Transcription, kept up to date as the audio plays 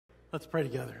Let's pray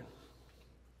together.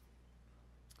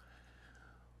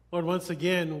 Lord, once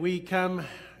again, we come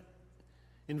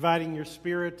inviting your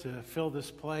Spirit to fill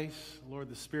this place. Lord,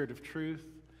 the Spirit of truth,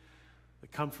 the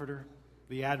Comforter,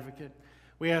 the Advocate.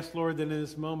 We ask, Lord, that in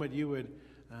this moment you would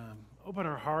open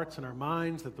our hearts and our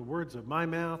minds, that the words of my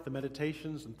mouth, the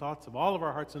meditations and thoughts of all of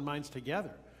our hearts and minds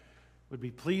together would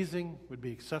be pleasing, would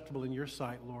be acceptable in your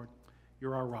sight, Lord.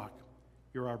 You're our rock.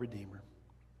 You're our Redeemer.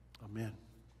 Amen.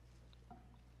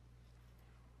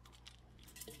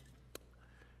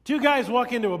 Two guys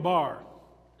walk into a bar,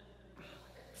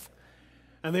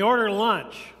 and they order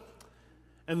lunch.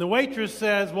 And the waitress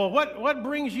says, well, what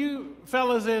brings you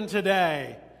fellas in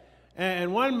today?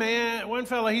 And one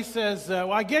fella, he says,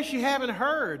 well, I guess you haven't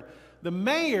heard. The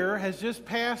mayor has just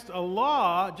passed a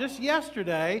law just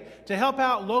yesterday to help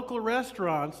out local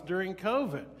restaurants during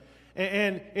COVID.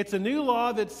 And it's a new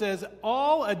law that says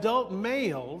all adult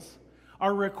males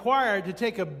are required to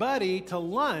take a buddy to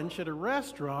lunch at a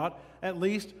restaurant at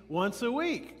least once a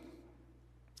week.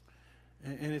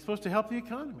 And it's supposed to help the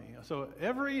economy. So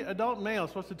every adult male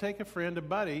is supposed to take a friend, a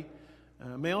buddy,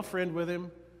 a male friend with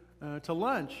him to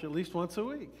lunch at least once a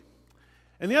week.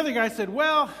 And the other guy said,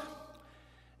 well,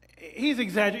 he's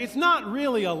exaggerating. It's not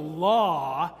really a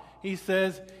law, he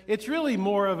says. It's really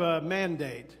more of a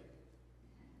mandate.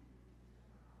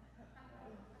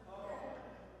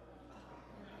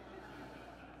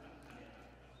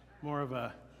 More of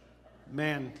a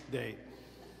mandate.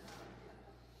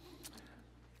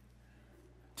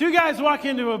 Two guys walk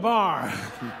into a bar.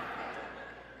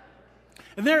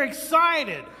 And they're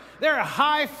excited. They're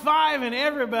high-fiving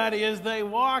everybody as they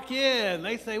walk in.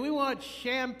 They say, we want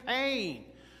champagne.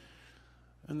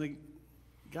 And the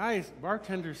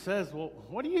bartender says, well,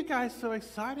 what are you guys so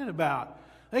excited about?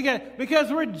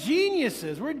 Because we're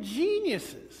geniuses. We're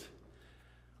geniuses.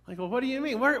 Like, well, what do you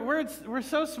mean? We're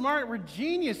so smart. We're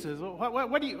geniuses.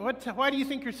 Why do you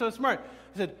think you're so smart?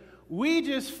 He said, we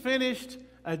just finished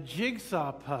a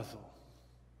jigsaw puzzle.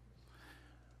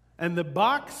 And the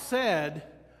box said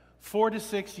 4 to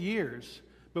 6 years,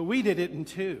 but we did it in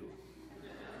 2.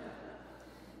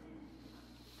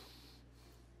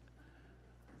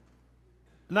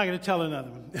 I'm not going to tell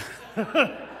another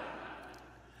one.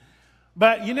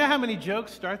 But you know how many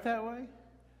jokes start that way?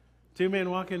 Two men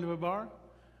walk into a bar.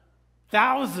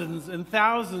 Thousands and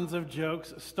thousands of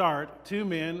jokes start. Two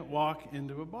men walk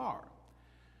into a bar.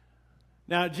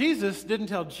 Now, Jesus didn't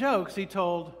tell jokes, he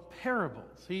told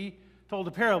parables. He told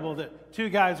a parable that two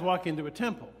guys walk into a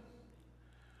temple.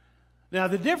 Now,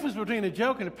 the difference between a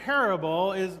joke and a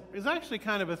parable is actually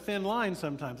kind of a thin line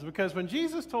sometimes, because when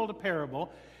Jesus told a parable,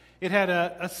 it had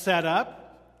a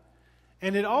setup,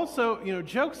 and it also,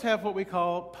 jokes have what we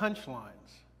call punchlines.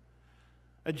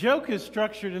 A joke is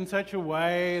structured in such a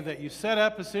way that you set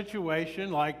up a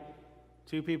situation like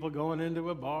two people going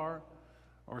into a bar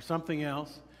or something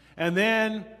else, and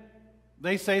then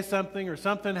they say something or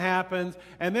something happens,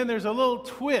 and then there's a little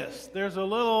twist. There's a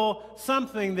little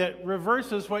something that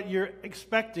reverses what you're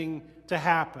expecting to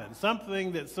happen,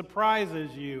 something that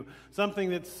surprises you, something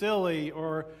that's silly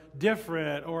or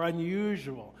different or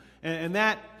unusual. And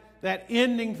that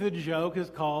ending to the joke is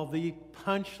called the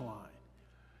punchline.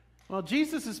 Well,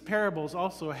 Jesus' parables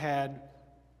also had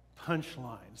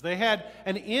punchlines. They had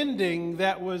an ending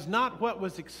that was not what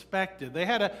was expected. They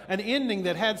had an ending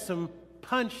that had some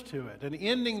punch to it, an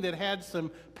ending that had some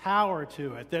power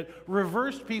to it, that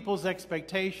reversed people's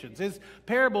expectations. His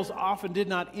parables often did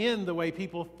not end the way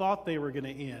people thought they were going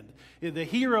to end. The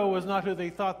hero was not who they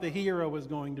thought the hero was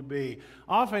going to be.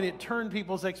 Often it turned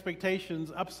people's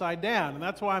expectations upside down, and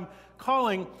that's why I'm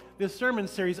calling this sermon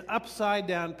series Upside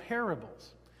Down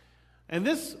Parables. And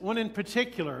this one in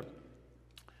particular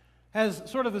has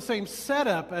sort of the same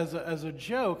setup as a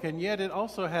joke, and yet it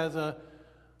also has a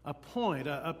point,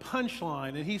 a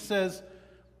punchline. And he says,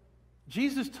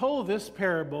 Jesus told this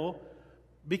parable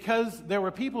because there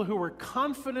were people who were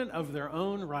confident of their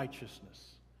own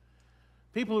righteousness.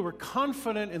 People who were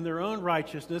confident in their own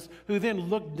righteousness who then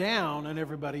looked down on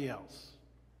everybody else.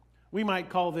 We might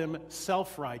call them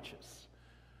self-righteous.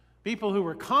 People who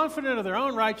were confident of their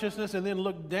own righteousness and then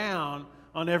looked down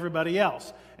on everybody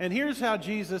else. And here's how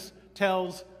Jesus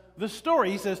tells the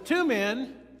story. He says, two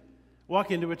men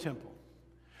walk into a temple.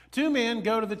 Two men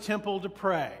go to the temple to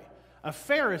pray, a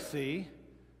Pharisee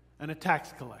and a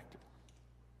tax collector.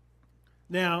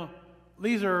 Now,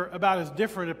 these are about as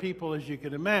different a people as you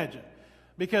could imagine,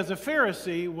 because a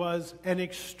Pharisee was an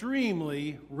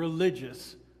extremely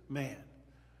religious man.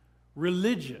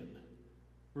 Religion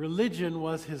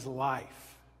was his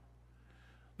life.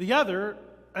 The other,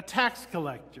 a tax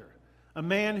collector, a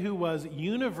man who was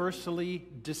universally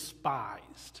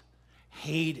despised,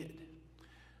 hated.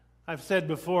 I've said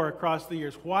before across the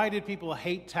years, why did people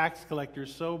hate tax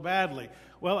collectors so badly?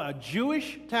 Well, a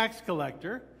Jewish tax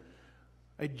collector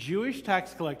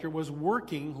was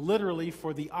working literally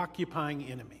for the occupying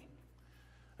enemy.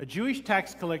 A Jewish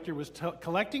tax collector was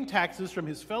collecting taxes from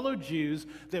his fellow Jews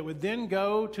that would then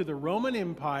go to the Roman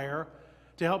Empire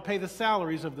to help pay the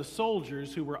salaries of the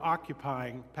soldiers who were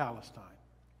occupying Palestine.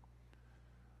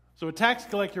 So a tax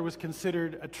collector was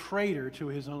considered a traitor to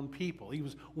his own people. He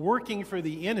was working for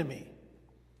the enemy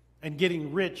and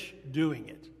getting rich doing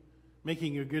it,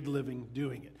 making a good living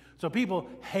doing it. So people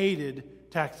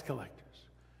hated tax collectors.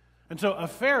 And so a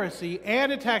Pharisee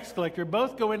and a tax collector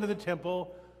both go into the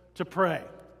temple to pray.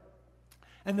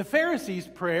 And the Pharisee's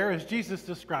prayer, as Jesus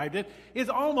described it, is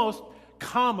almost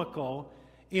comical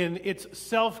in its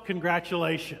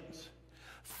self-congratulations.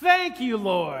 Thank you,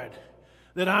 Lord,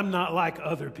 that I'm not like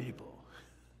other people.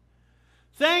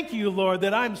 Thank you, Lord,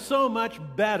 that I'm so much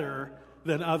better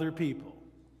than other people.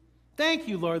 Thank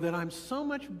you, Lord, that I'm so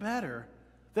much better,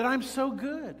 that I'm so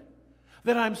good,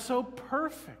 that I'm so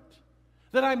perfect,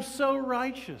 that I'm so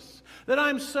righteous, that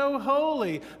I'm so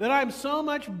holy, that I'm so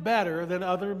much better than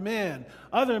other men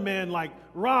like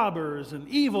robbers and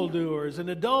evildoers and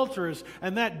adulterers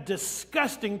and that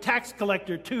disgusting tax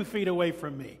collector 2 feet away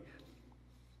from me.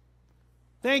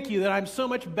 Thank you that I'm so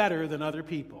much better than other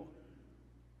people.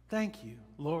 Thank you,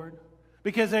 Lord.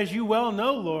 Because as you well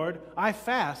know, Lord, I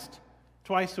fast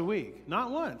twice a week. Not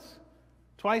once.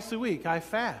 Twice a week I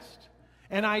fast.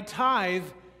 And I tithe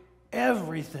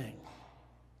everything.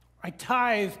 I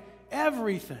tithe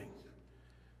everything.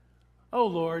 Oh,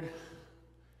 Lord,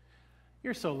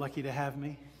 you're so lucky to have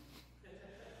me.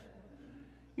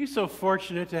 You're so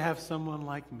fortunate to have someone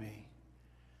like me.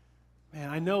 Man,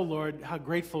 I know, Lord, how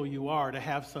grateful you are to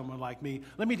have someone like me.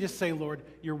 Let me just say, Lord,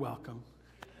 you're welcome.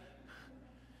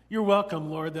 You're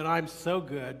welcome, Lord, that I'm so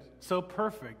good, so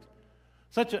perfect,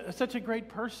 such a great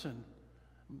person.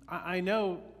 I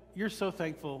know you're so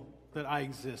thankful that I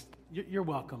exist. You're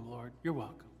welcome, Lord. You're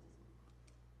welcome.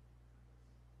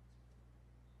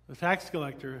 The tax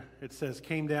collector, it says,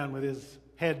 came down with his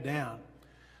head down,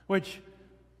 which,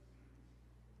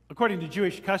 according to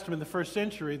Jewish custom in the first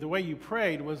century, the way you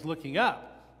prayed was looking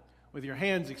up with your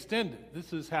hands extended.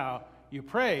 This is how you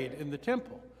prayed in the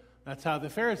temple. That's how the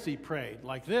Pharisee prayed,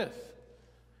 like this.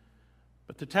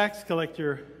 But the tax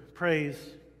collector prays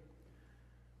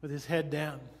with his head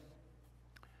down.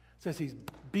 It says he's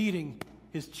beating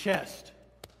his chest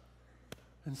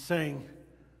and saying,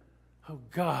 "Oh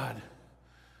God,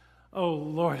 oh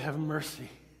Lord, have mercy.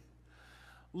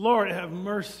 Lord, have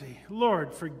mercy.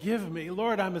 Lord, forgive me.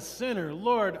 Lord, I'm a sinner.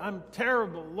 Lord, I'm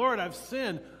terrible. Lord, I've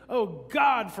sinned. Oh,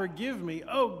 God, forgive me.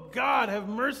 Oh, God, have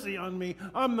mercy on me.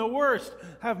 I'm the worst.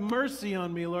 Have mercy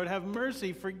on me, Lord. Have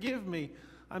mercy. Forgive me.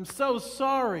 I'm so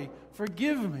sorry.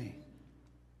 Forgive me."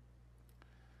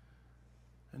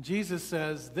 And Jesus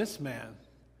says, this man,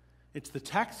 it's the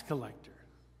tax collector.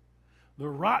 The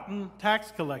rotten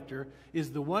tax collector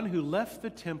is the one who left the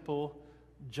temple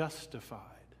justified.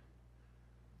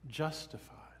 Justified,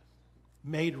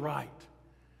 made right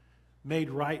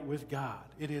with God.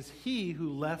 It is he who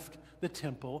left the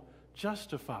temple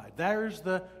justified. There's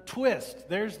the twist.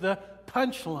 There's the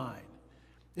punchline.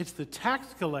 It's the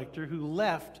tax collector who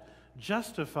left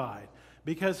justified,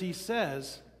 because he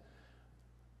says,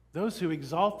 those who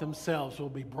exalt themselves will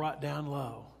be brought down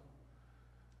low,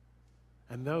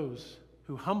 and those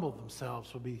who humble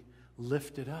themselves will be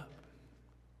lifted up.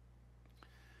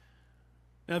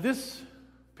 Now this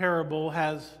parable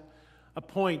has a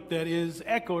point that is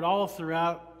echoed all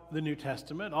throughout the New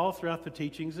Testament, all throughout the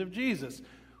teachings of Jesus.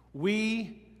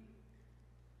 None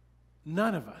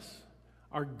of us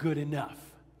are good enough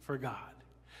for God.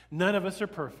 None of us are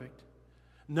perfect.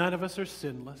 None of us are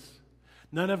sinless.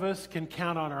 None of us can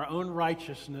count on our own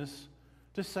righteousness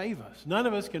to save us. None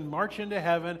of us can march into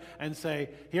heaven and say,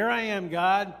 "Here I am,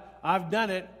 God. I've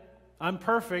done it. I'm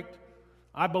perfect.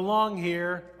 I belong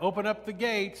here. Open up the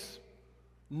gates."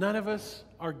 None of us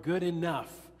are good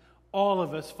enough. All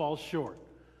of us fall short.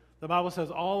 The Bible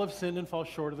says all have sinned and fall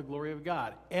short of the glory of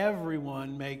God.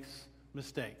 Everyone makes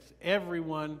mistakes.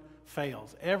 Everyone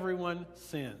fails. Everyone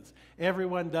sins.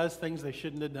 Everyone does things they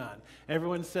shouldn't have done.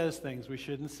 Everyone says things we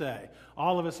shouldn't say.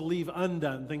 All of us leave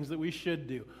undone things that we should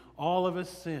do. All of us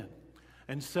sin.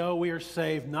 And so we are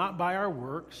saved not by our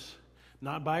works,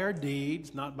 not by our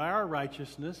deeds, not by our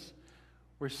righteousness.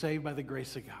 We're saved by the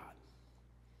grace of God.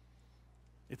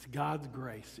 It's God's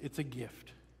grace. It's a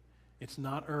gift. It's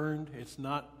not earned. It's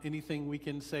not anything we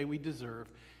can say we deserve.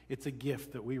 It's a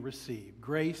gift that we receive.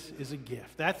 Grace is a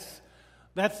gift. That's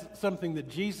something that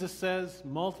Jesus says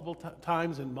multiple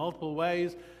times in multiple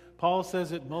ways. Paul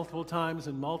says it multiple times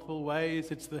in multiple ways.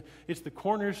 It's the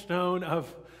cornerstone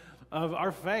of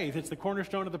our faith. It's the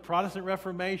cornerstone of the Protestant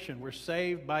Reformation. We're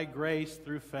saved by grace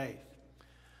through faith.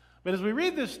 But as we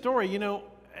read this story,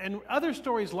 and other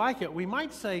stories like it, we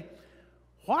might say,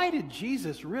 why did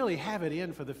Jesus really have it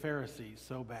in for the Pharisees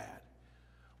so bad?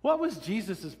 What was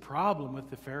Jesus' problem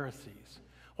with the Pharisees?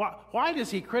 Why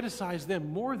does he criticize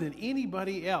them more than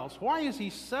anybody else? Why is he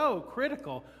so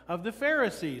critical of the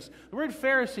Pharisees? The word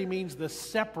Pharisee means the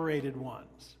separated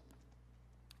ones.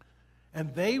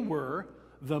 And they were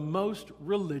the most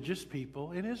religious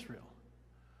people in Israel.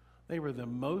 They were the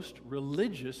most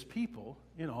religious people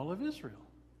in all of Israel.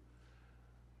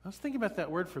 Let's think about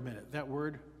that word for a minute. That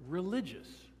word religious.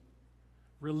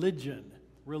 Religion.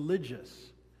 Religious.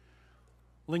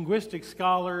 Linguistic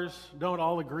scholars don't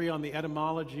all agree on the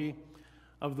etymology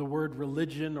of the word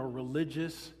religion or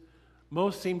religious.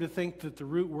 Most seem to think that the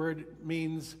root word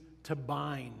means to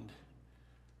bind,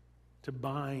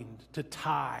 to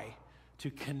tie,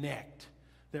 to connect.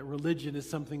 That religion is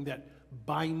something that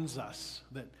binds us,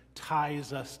 that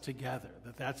ties us together.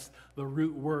 That's the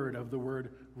root word of the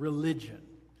word religion.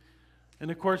 And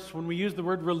of course, when we use the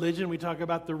word religion, we talk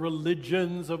about the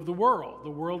religions of the world. The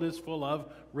world is full of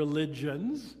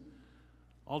religions,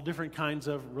 all different kinds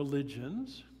of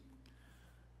religions.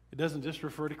 It doesn't just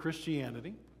refer to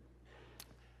Christianity.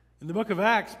 In the book of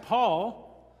Acts,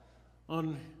 Paul,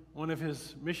 on one of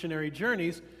his missionary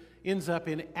journeys, ends up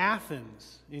in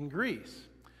Athens in Greece.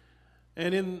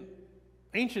 And in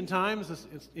ancient times,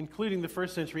 including the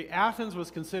first century, Athens was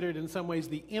considered in some ways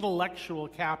the intellectual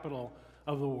capital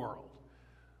of the world.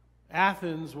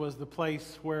 Athens was the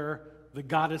place where the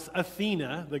goddess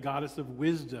Athena, the goddess of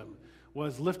wisdom,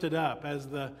 was lifted up as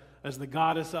the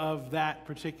goddess of that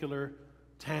particular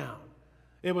town.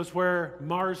 It was where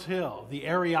Mars Hill, the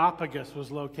Areopagus,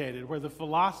 was located, where the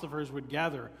philosophers would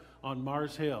gather on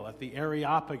Mars Hill at the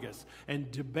Areopagus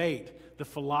and debate the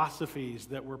philosophies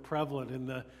that were prevalent in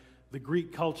the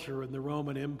Greek culture and the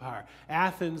Roman Empire.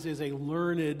 Athens is a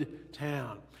learned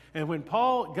town. And when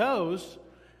Paul goes,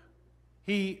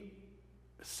 he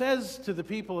says to the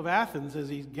people of Athens, as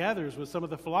he gathers with some of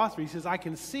the philosophers, he says, I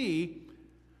can see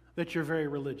that you're very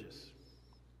religious.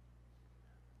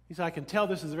 He said, I can tell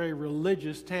this is a very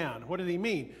religious town. What did he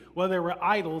mean? Well, there were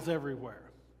idols everywhere.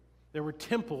 There were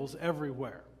temples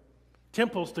everywhere.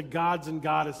 Temples to gods and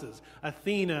goddesses.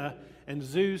 Athena and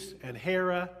Zeus and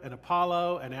Hera and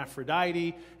Apollo and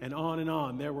Aphrodite and on and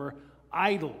on. There were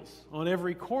idols on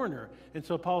every corner. And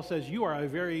so Paul says, you are a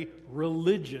very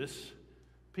religious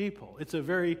people. It's a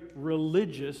very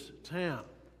religious town.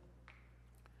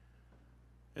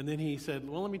 And then he said,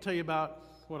 well, let me tell you about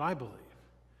what I believe.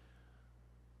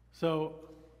 So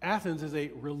Athens is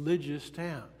a religious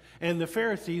town. And the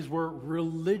Pharisees were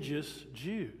religious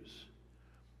Jews.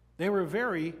 They were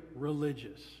very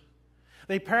religious.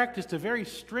 They practiced a very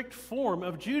strict form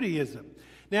of Judaism.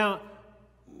 Now,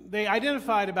 they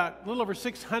identified about a little over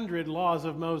 600 laws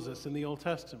of Moses in the Old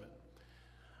Testament.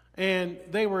 And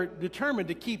they were determined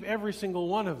to keep every single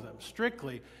one of them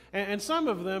strictly. And some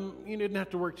of them you didn't have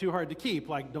to work too hard to keep,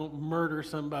 like don't murder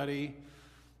somebody,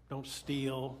 don't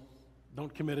steal,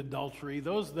 don't commit adultery.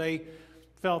 Those they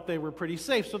felt they were pretty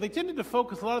safe. So they tended to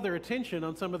focus a lot of their attention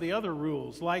on some of the other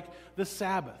rules, like the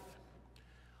Sabbath.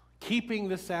 Keeping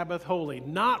the Sabbath holy,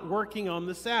 not working on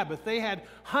the Sabbath. They had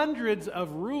hundreds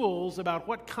of rules about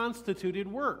what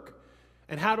constituted work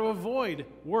and how to avoid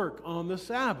work on the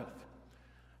Sabbath.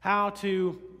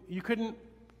 You couldn't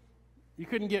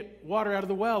get water out of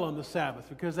the well on the Sabbath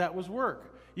because that was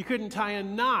work. You couldn't tie a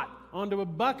knot onto a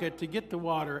bucket to get the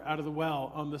water out of the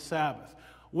well on the Sabbath.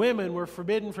 Women were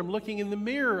forbidden from looking in the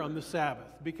mirror on the Sabbath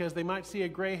because they might see a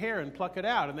gray hair and pluck it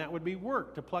out, and that would be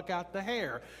work to pluck out the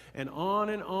hair. And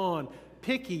on.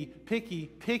 Picky,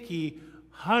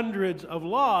 hundreds of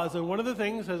laws. And one of the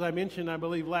things, as I mentioned, I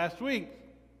believe last week,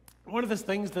 one of the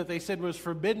things that they said was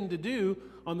forbidden to do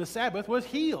on the Sabbath was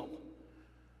heal.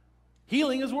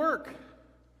 Healing is work.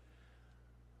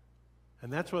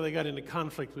 And that's why they got into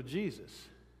conflict with Jesus.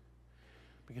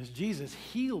 Because Jesus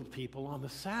healed people on the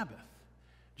Sabbath.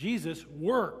 Jesus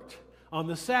worked on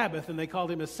the Sabbath, and they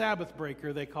called him a Sabbath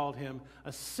breaker. They called him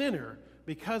a sinner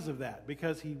because of that,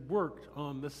 because he worked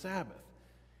on the Sabbath.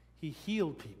 He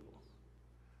healed people.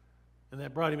 And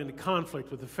that brought him into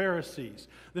conflict with the Pharisees.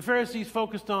 The Pharisees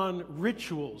focused on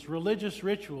rituals, religious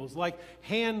rituals, like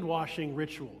hand-washing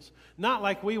rituals. Not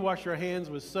like we wash our hands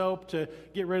with soap to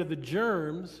get rid of the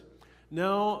germs.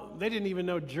 No, they didn't even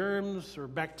know germs or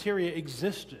bacteria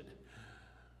existed.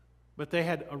 But they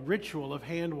had a ritual of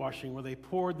hand washing where they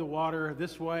poured the water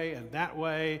this way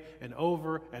and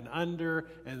over and under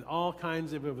and all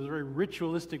kinds of, it was a very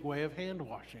ritualistic way of hand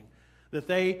washing that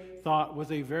they thought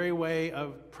was a very way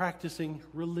of practicing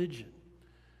religion.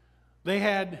 They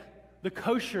had the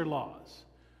kosher laws,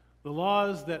 the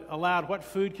laws that allowed what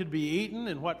food could be eaten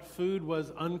and what food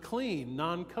was unclean,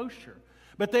 non-kosher.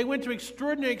 But they went to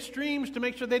extraordinary extremes to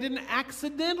make sure they didn't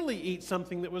accidentally eat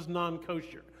something that was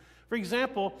non-kosher. For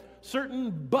example, certain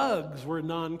bugs were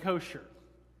non-kosher.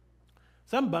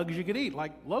 Some bugs you could eat,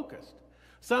 like locust.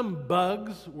 Some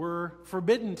bugs were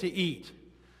forbidden to eat.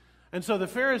 And so the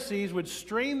Pharisees would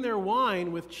strain their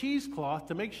wine with cheesecloth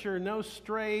to make sure no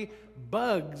stray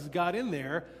bugs got in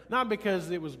there, not because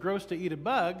it was gross to eat a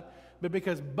bug, but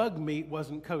because bug meat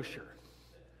wasn't kosher.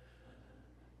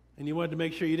 And you wanted to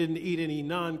make sure you didn't eat any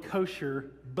non-kosher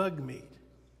bug meat,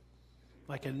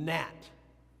 like a gnat.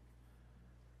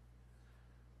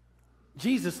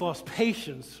 Jesus lost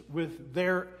patience with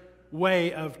their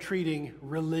way of treating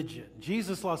religion.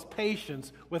 Jesus lost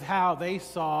patience with how they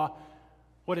saw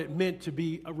what it meant to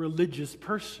be a religious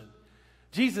person.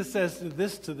 Jesus says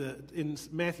this in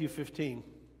Matthew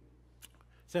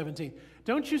 15:17.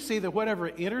 Don't you see that whatever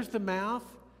enters the mouth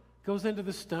goes into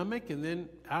the stomach and then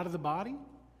out of the body?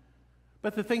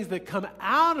 But the things that come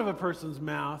out of a person's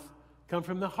mouth come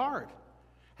from the heart,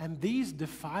 and these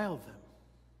defile them.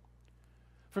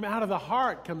 From out of the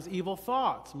heart comes evil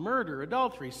thoughts, murder,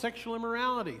 adultery, sexual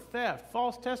immorality, theft,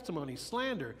 false testimony,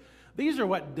 slander. These are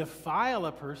what defile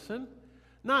a person.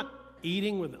 Not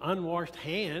eating with unwashed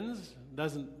hands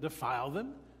doesn't defile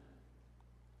them.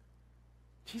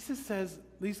 Jesus says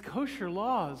these kosher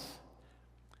laws,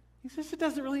 he says it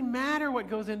doesn't really matter what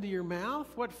goes into your mouth,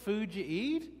 what food you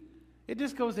eat. It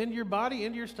just goes into your body,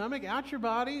 into your stomach, out your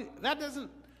body.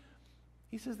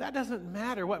 He says that doesn't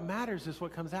matter. What matters is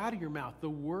what comes out of your mouth, the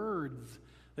words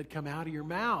that come out of your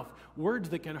mouth, words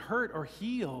that can hurt or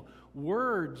heal,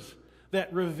 words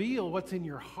that reveal what's in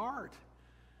your heart.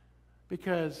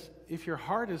 Because if your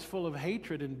heart is full of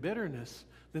hatred and bitterness,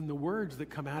 then the words that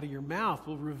come out of your mouth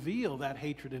will reveal that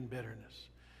hatred and bitterness.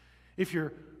 If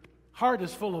your heart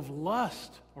is full of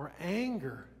lust or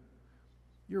anger,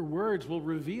 your words will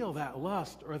reveal that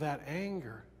lust or that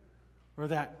anger or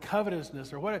that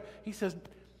covetousness or whatever. He says,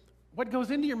 what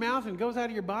goes into your mouth and goes out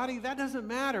of your body, that doesn't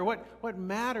matter. What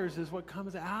matters is what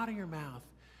comes out of your mouth.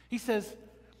 He says,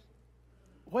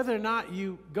 whether or not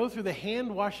you go through the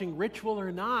hand-washing ritual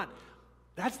or not,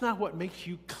 that's not what makes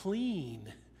you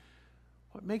clean.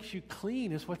 What makes you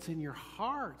clean is what's in your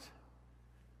heart.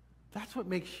 That's what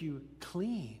makes you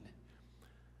clean.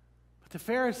 But the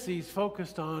Pharisees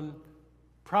focused on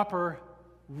proper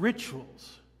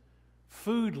rituals,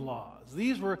 food laws.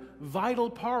 These were vital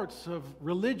parts of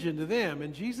religion to them,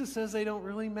 and Jesus says they don't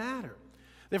really matter.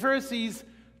 The Pharisees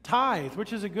tithe,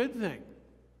 which is a good thing.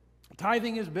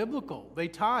 Tithing is biblical. They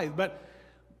tithe, but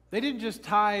they didn't just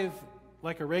tithe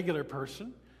like a regular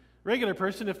person. Regular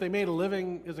person, if they made a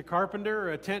living as a carpenter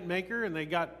or a tent maker and they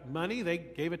got money, they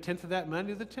gave a tenth of that money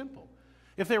to the temple.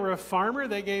 If they were a farmer,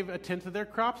 they gave a tenth of their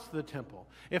crops to the temple.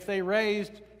 If they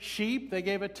raised sheep, they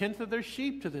gave a tenth of their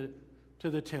sheep to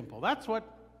the temple. That's what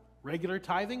regular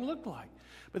tithing looked like.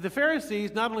 But the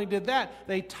Pharisees not only did that,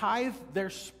 they tithed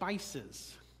their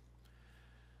spices.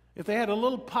 If they had a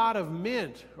little pot of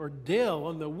mint or dill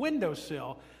on the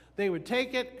windowsill, they would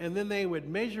take it and then they would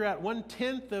measure out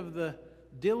 1/10 of the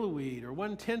dillweed or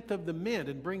 1/10 of the mint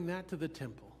and bring that to the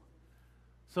temple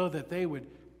so that they would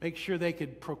make sure they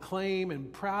could proclaim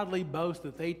and proudly boast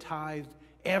that they tithed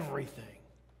everything.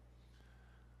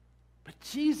 But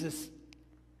Jesus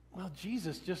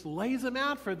just lays them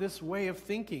out for this way of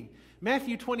thinking.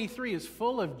 Matthew 23 is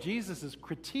full of Jesus'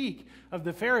 critique of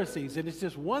the Pharisees, and it's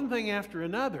just one thing after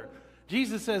another.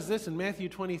 Jesus says this in Matthew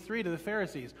 23 to the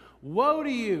Pharisees, "Woe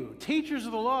to you, teachers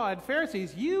of the law and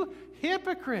Pharisees, you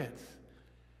hypocrites!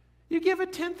 You give a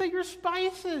tenth of your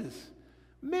spices,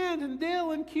 mint and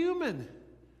dill and cumin,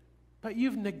 but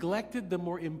you've neglected the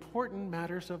more important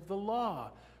matters of the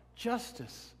law,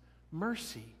 justice,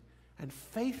 mercy, and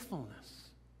faithfulness.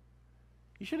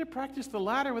 You should have practiced the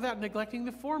latter without neglecting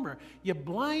the former. You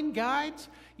blind guides,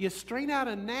 you strain out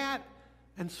a gnat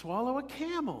and swallow a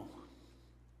camel."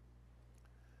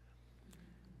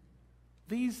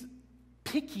 These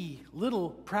picky little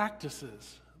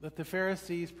practices that the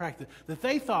Pharisees practiced, that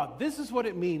they thought this is what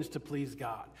it means to please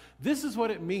God. This is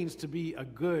what it means to be a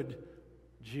good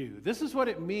Jew. This is what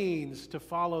it means to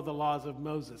follow the laws of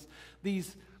Moses.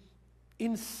 These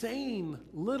insane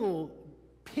little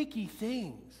picky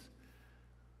things.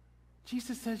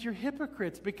 Jesus says you're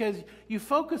hypocrites because you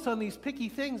focus on these picky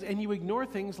things and you ignore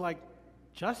things like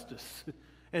justice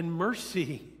and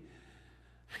mercy.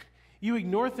 You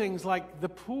ignore things like the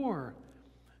poor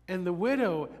and the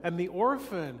widow and the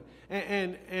orphan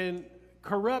and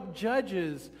corrupt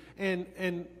judges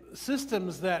and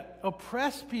systems that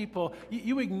oppress people.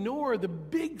 You ignore the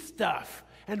big stuff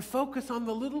and focus on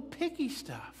the little picky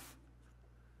stuff.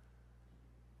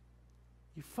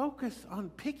 You focus on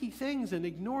picky things and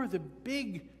ignore the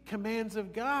big commands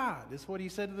of God, is what he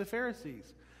said to the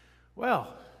Pharisees.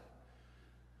 Well,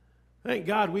 thank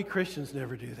God we Christians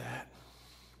never do that.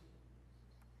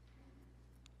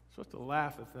 I'm supposed to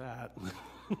laugh at that.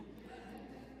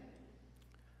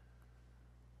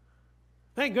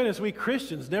 Thank goodness we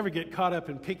Christians never get caught up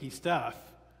in picky stuff.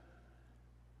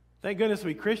 Thank goodness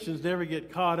we Christians never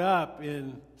get caught up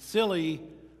in silly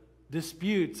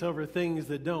disputes over things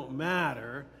that don't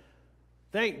matter.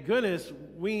 Thank goodness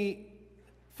we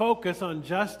focus on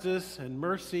justice and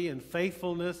mercy and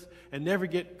faithfulness and never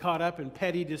get caught up in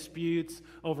petty disputes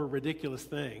over ridiculous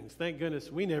things. Thank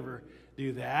goodness we never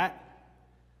do that.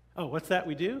 Oh, what's that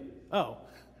we do? Oh,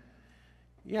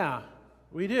 yeah,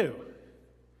 we do.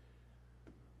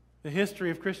 The history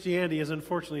of Christianity is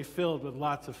unfortunately filled with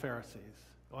lots of Pharisees,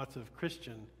 lots of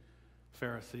Christian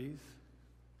Pharisees.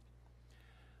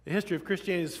 The history of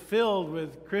Christianity is filled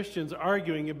with Christians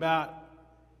arguing about more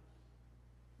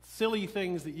silly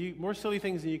things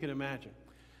than you can imagine.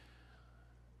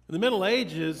 In the Middle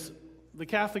Ages, the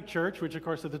Catholic Church, which of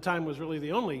course at the time was really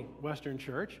the only Western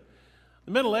church,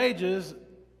 the Middle Ages,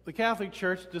 the Catholic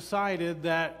Church decided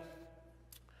that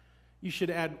you should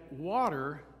add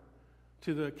water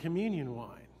to the communion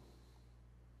wine.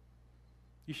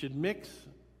 You should mix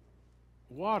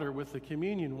water with the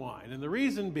communion wine. And the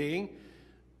reason being,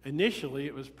 initially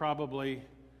it was probably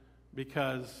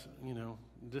because,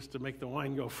 just to make the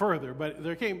wine go further, but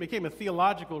there became a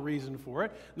theological reason for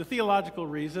it. And the theological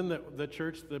reason that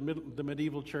the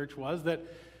medieval church was that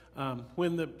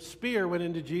when the spear went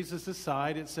into Jesus'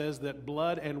 side, it says that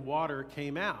blood and water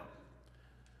came out.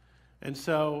 And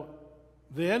so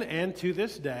then and to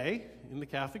this day, in the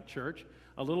Catholic Church,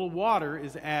 a little water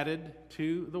is added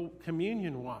to the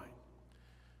communion wine.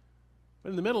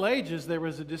 But in the Middle Ages, there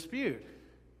was a dispute.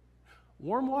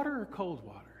 Warm water or cold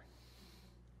water?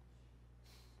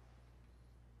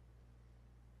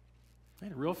 They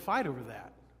had a real fight over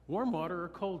that. Warm water or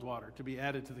cold water to be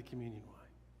added to the communion wine.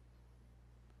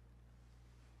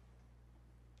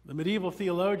 The medieval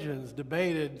theologians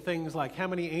debated things like how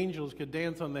many angels could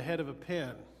dance on the head of a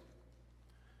pin,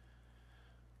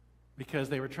 because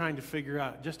they were trying to figure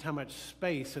out just how much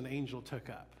space an angel took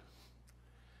up.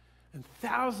 And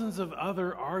thousands of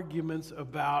other arguments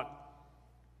about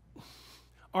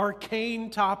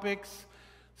arcane topics,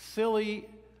 silly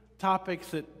topics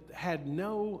that had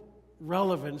no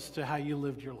relevance to how you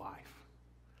lived your life.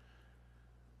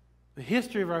 The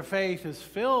history of our faith is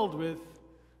filled with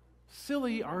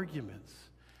silly arguments.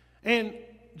 And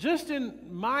just in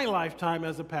my lifetime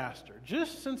as a pastor,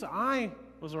 just since I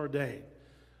was ordained,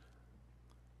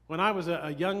 when I was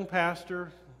a young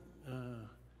pastor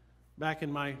back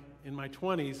in my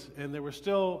 20s, and there were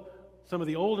still some of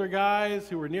the older guys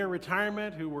who were near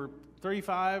retirement, who were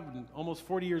 35 and almost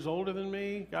 40 years older than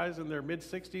me, guys in their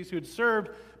mid-60s, who had served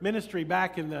ministry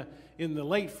back in the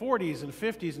late 40s and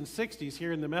 50s and 60s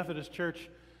here in the Methodist Church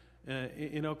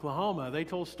in Oklahoma. They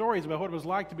told stories about what it was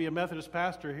like to be a Methodist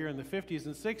pastor here in the 50s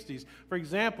and 60s. For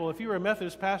example, if you were a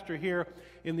Methodist pastor here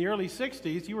in the early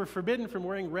 60s, you were forbidden from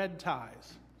wearing red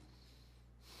ties.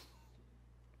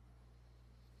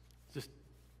 Just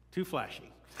too flashy.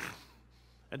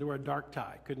 Had to wear a dark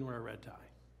tie, couldn't wear a red tie.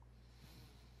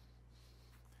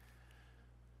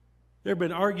 There have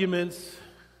been arguments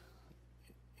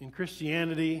in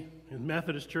Christianity, in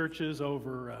Methodist churches,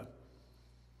 over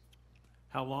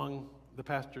how long the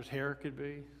pastor's hair could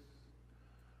be,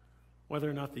 whether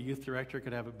or not the youth director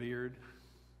could have a beard,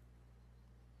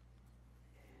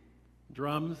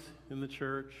 drums in the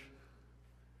church,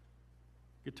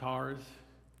 guitars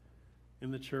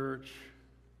in the church.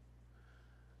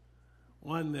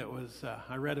 One that was,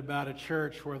 I read about a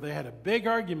church where they had a big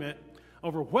argument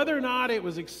over whether or not it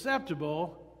was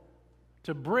acceptable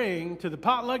to bring to the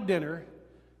potluck dinner,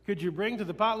 could you bring to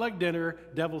the potluck dinner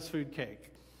devil's food cake?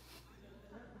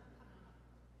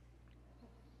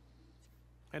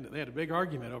 And they had a big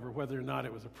argument over whether or not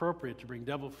it was appropriate to bring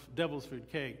devil's food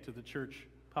cake to the church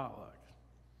potluck.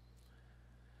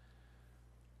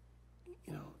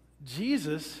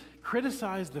 Jesus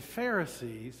criticized the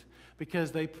Pharisees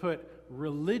because they put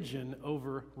religion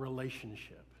over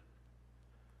relationship.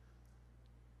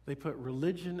 They put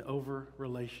religion over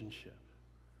relationship.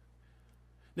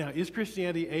 Now, is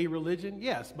Christianity a religion?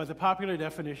 Yes. By the popular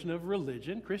definition of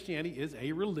religion, Christianity is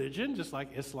a religion, just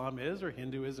like Islam is, or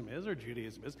Hinduism is, or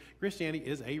Judaism is. Christianity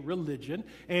is a religion,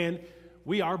 and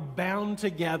we are bound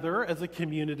together as a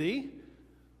community.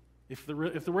 If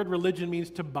the word religion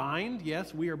means to bind,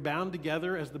 yes, we are bound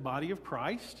together as the body of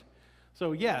Christ.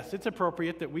 So yes, it's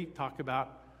appropriate that we talk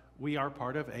about we are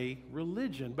part of a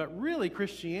religion. But really,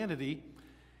 Christianity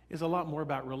is a lot more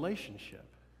about relationship.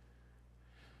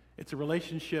 It's a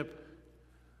relationship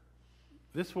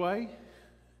this way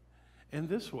and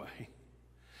this way.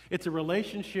 It's a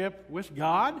relationship with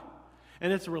God,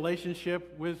 and it's a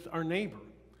relationship with our neighbor.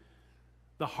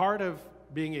 The heart of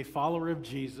being a follower of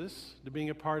Jesus, to being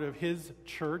a part of his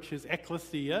church, his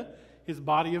ecclesia, his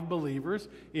body of believers,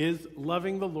 is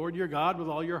loving the Lord your God with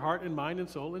all your heart and mind and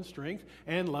soul and strength,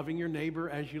 and loving your neighbor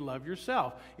as you love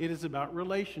yourself. It is about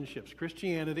relationships.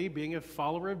 Christianity, being a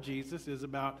follower of Jesus, is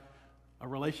about a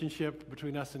relationship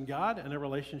between us and God and a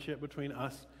relationship between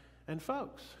us and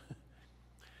folks.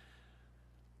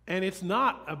 And it's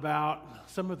not about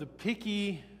some of the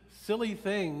picky, silly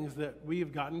things that we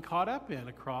have gotten caught up in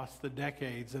across the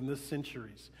decades and the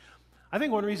centuries. I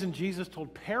think one reason Jesus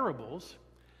told parables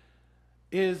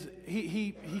is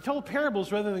he told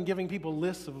parables rather than giving people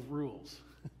lists of rules.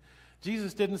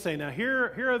 Jesus didn't say, now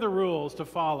here are the rules to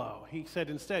follow. He said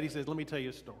instead, he says, let me tell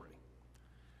you a story.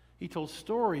 He told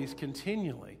stories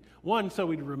continually. One, so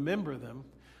we'd remember them,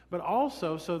 but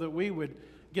also so that we would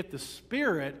get the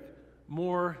spirit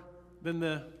more than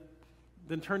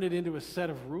turn it into a set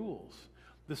of rules.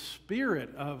 The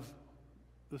spirit of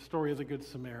the story of the Good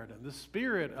Samaritan, the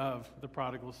spirit of the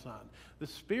prodigal son, the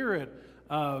spirit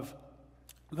of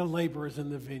the laborers in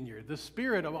the vineyard, the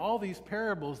spirit of all these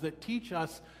parables that teach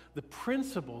us the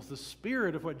principles, the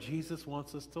spirit of what Jesus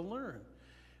wants us to learn.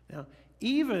 Now,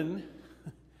 even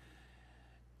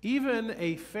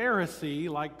a Pharisee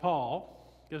like Paul,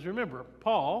 because remember,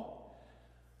 Paul,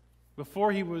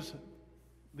 before he was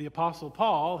the Apostle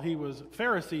Paul, he was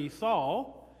Pharisee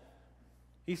Saul.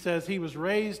 He says he was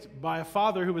raised by a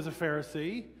father who was a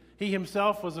Pharisee. He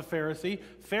himself was a Pharisee.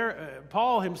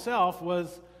 Paul himself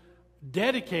was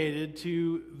dedicated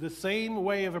to the same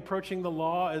way of approaching the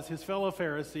law as his fellow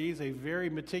Pharisees, a very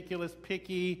meticulous,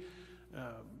 picky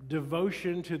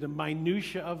devotion to the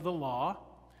minutiae of the law.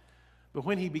 But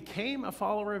when he became a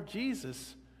follower of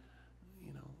Jesus,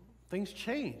 things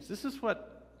changed. This is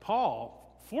what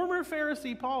Paul, former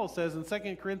Pharisee Paul, says in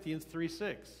 2 Corinthians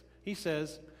 3:6. He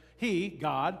says, he,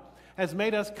 God, has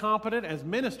made us competent as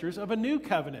ministers of a new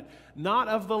covenant, not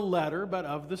of the letter, but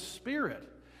of the Spirit.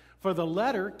 For the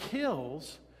letter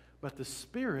kills, but the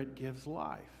Spirit gives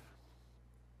life.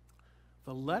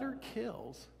 The letter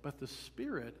kills, but the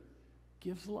Spirit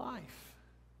gives life.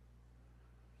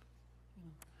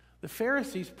 The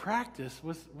Pharisees' practice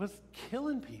was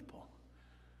killing people.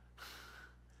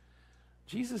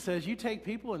 Jesus says, you take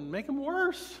people and make them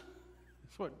worse.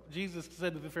 That's what Jesus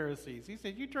said to the Pharisees. He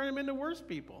said, you turn them into worse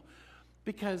people.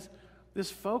 Because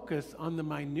this focus on the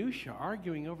minutia,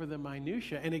 arguing over the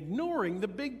minutia and ignoring the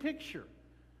big picture.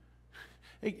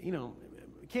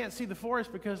 Can't see the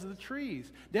forest because of the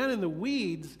trees. Down in the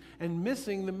weeds and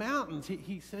missing the mountains.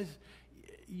 He says,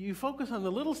 you focus on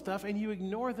the little stuff and you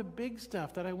ignore the big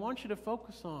stuff that I want you to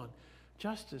focus on.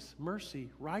 Justice, mercy,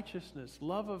 righteousness,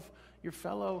 love of your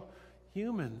fellow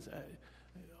humans,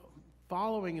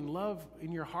 following and love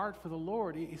in your heart for the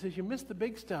Lord. He says you miss the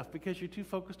big stuff because you're too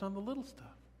focused on the little stuff.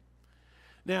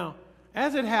 Now,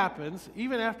 as it happens,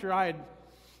 even after I had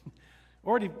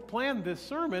already planned this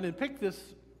sermon and picked this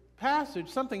passage,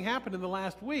 something happened in the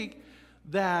last week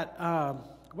that,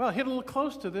 hit a little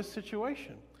close to this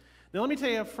situation. Now, let me tell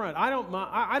you up front, I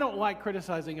don't like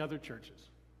criticizing other churches.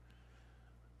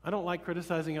 I don't like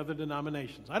criticizing other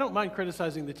denominations. I don't mind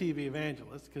criticizing the TV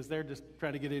evangelists because they're just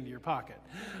trying to get into your pocket.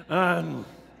 But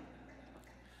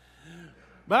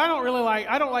I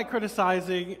don't like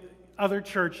criticizing other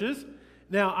churches.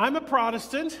 Now, I'm a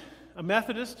Protestant, a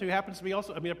Methodist who happens to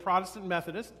be a Protestant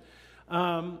Methodist,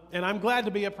 and I'm glad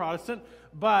to be a Protestant,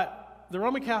 but the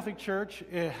Roman Catholic Church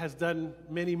has done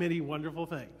many, many wonderful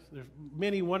things. There's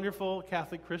many wonderful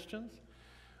Catholic Christians.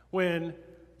 When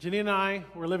Jenny and I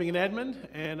were living in Edmond,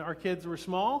 and our kids were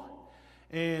small,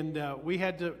 and we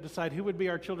had to decide who would be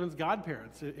our children's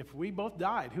godparents. If we both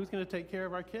died, who's going to take care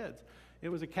of our kids? It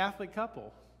was a Catholic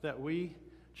couple that we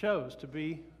chose to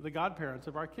be the godparents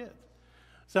of our kids.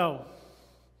 So,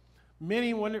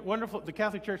 many wonderful, the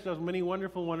Catholic Church does many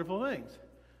wonderful, wonderful things.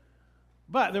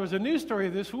 But there was a news story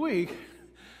this week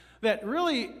that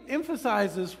really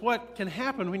emphasizes what can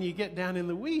happen when you get down in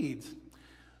the weeds.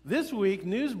 This week,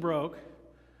 news broke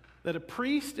that a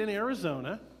priest in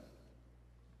Arizona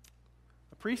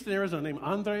priest in Arizona named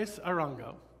Andres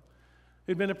Arango,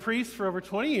 who'd been a priest for over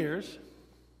 20 years,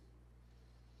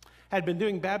 had been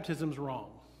doing baptisms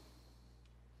wrong.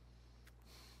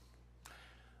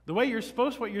 What you're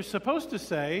supposed to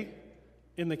say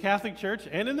in the Catholic Church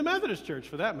and in the Methodist Church,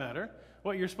 for that matter,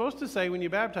 what you're supposed to say when you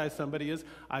baptize somebody is,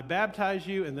 I baptize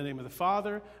you in the name of the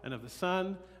Father and of the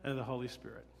Son and of the Holy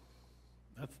Spirit.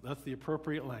 That's the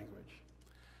appropriate language.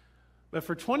 But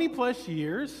for 20 plus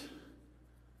years,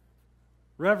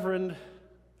 Reverend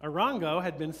Arango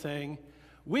had been saying,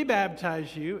 we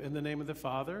baptize you in the name of the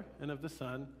Father and of the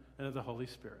Son and of the Holy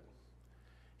Spirit.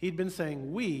 He'd been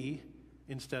saying we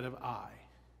instead of I.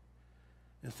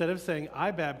 Instead of saying, I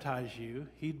baptize you,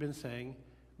 he'd been saying,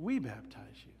 we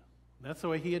baptize you. And that's the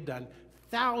way he had done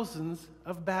thousands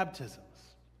of baptisms.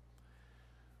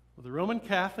 Well, the Roman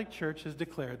Catholic Church has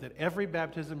declared that every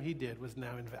baptism he did was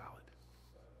now invalid.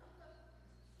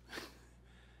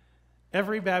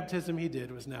 Every baptism he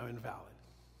did was now invalid.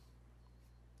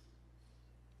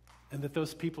 And that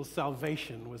those people's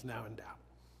salvation was now in doubt.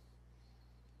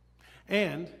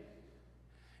 And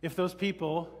if those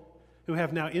people who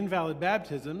have now invalid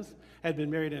baptisms had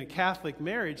been married in a Catholic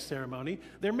marriage ceremony,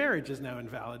 their marriage is now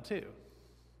invalid too.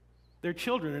 Their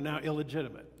children are now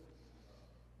illegitimate.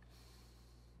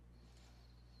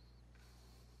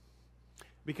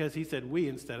 Because he said we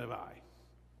instead of I.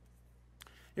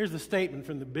 Here's the statement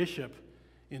from the bishop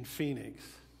in Phoenix.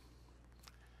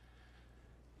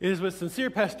 It is with sincere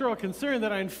pastoral concern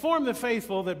that I inform the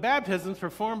faithful that baptisms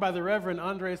performed by the Reverend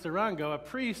Andres Arango, a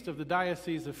priest of the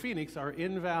Diocese of Phoenix, are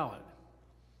invalid.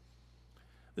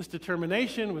 This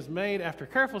determination was made after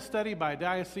careful study by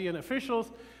diocesan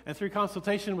officials and through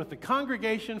consultation with the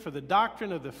Congregation for the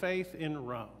Doctrine of the Faith in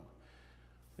Rome.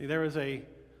 There was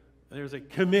a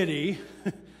committee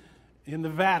in the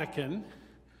Vatican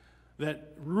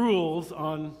that rules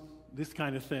on this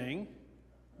kind of thing,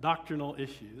 doctrinal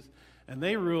issues, and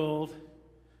they ruled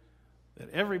that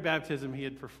every baptism he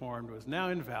had performed was now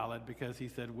invalid because he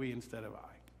said we instead of I.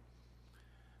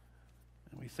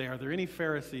 And we say, are there any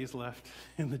Pharisees left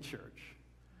in the church?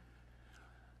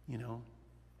 You know,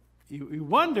 you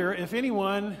wonder if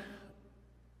anyone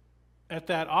at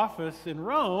that office in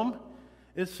Rome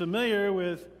is familiar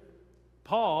with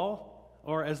Paul,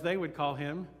 or as they would call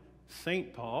him,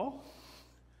 St. Paul.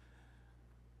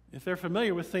 If they're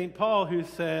familiar with St. Paul, who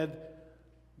said,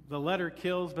 the letter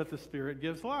kills, but the Spirit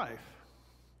gives life.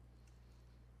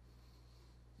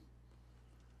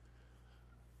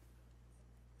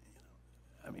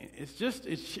 I mean,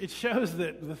 it shows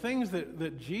that the things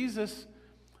that Jesus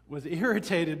was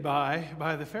irritated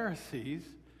by the Pharisees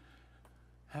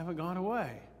haven't gone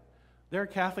away. There are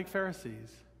Catholic Pharisees.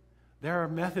 There are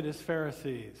Methodist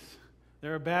Pharisees.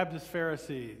 There are Baptist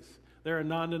Pharisees. There are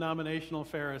non-denominational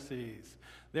Pharisees.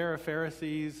 There are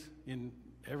Pharisees in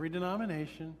every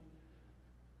denomination.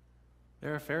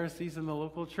 There are Pharisees in the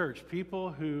local church. People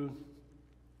who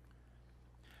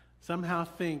somehow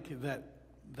think that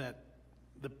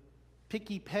the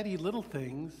picky, petty little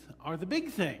things are the big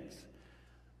things.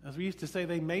 As we used to say,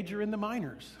 they major in the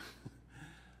minors.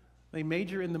 They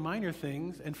major in the minor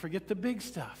things and forget the big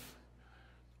stuff.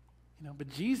 You know, but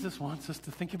Jesus wants us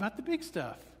to think about the big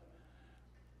stuff.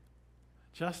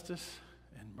 Justice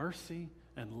and mercy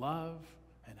and love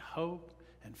and hope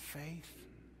and faith.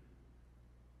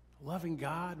 Loving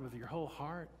God with your whole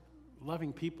heart.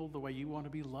 Loving people the way you want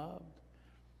to be loved.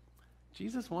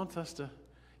 Jesus wants us to,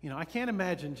 I can't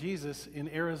imagine Jesus in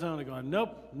Arizona going,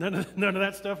 nope, none of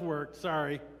that stuff worked.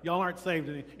 Sorry. Y'all aren't saved.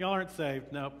 Y'all aren't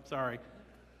saved. Nope, sorry.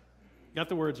 Got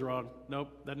the words wrong.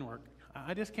 Nope, doesn't work.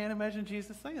 I just can't imagine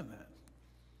Jesus saying that.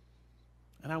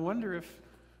 And I wonder if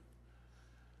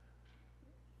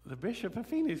the Bishop of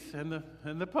Phoenix and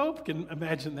the Pope can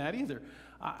imagine that either.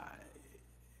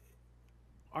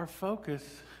 Our focus,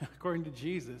 according to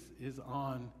Jesus, is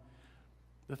on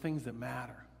the things that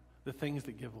matter, the things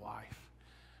that give life.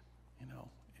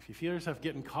 If you feel yourself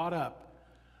getting caught up,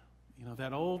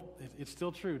 it's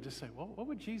still true. Just say, well, what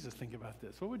would Jesus think about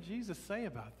this? What would Jesus say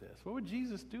about this? What would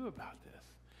Jesus do about this?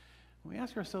 When we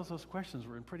ask ourselves those questions,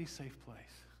 we're in a pretty safe place.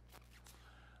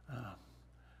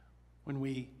 When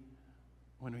we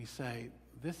say,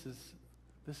 this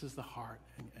is the heart,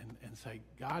 and say,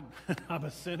 God, I'm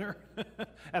a sinner.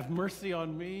 Have mercy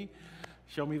on me.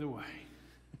 Show me the way.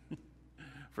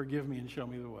 Forgive me and show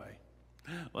me the way.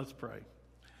 Let's pray.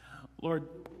 Lord,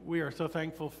 we are so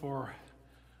thankful for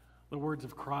the words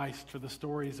of Christ, for the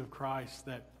stories of Christ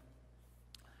that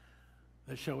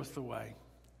show us the way.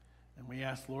 And we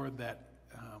ask, Lord, that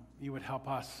you would help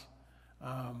us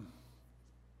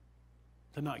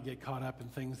to not get caught up in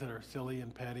things that are silly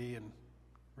and petty and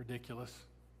ridiculous,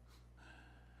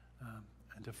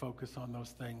 and to focus on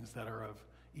those things that are of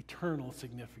eternal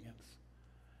significance,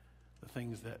 the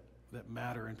things that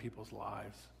matter in people's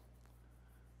lives,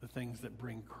 the things that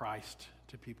bring Christ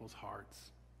to people's hearts.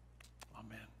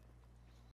 Amen.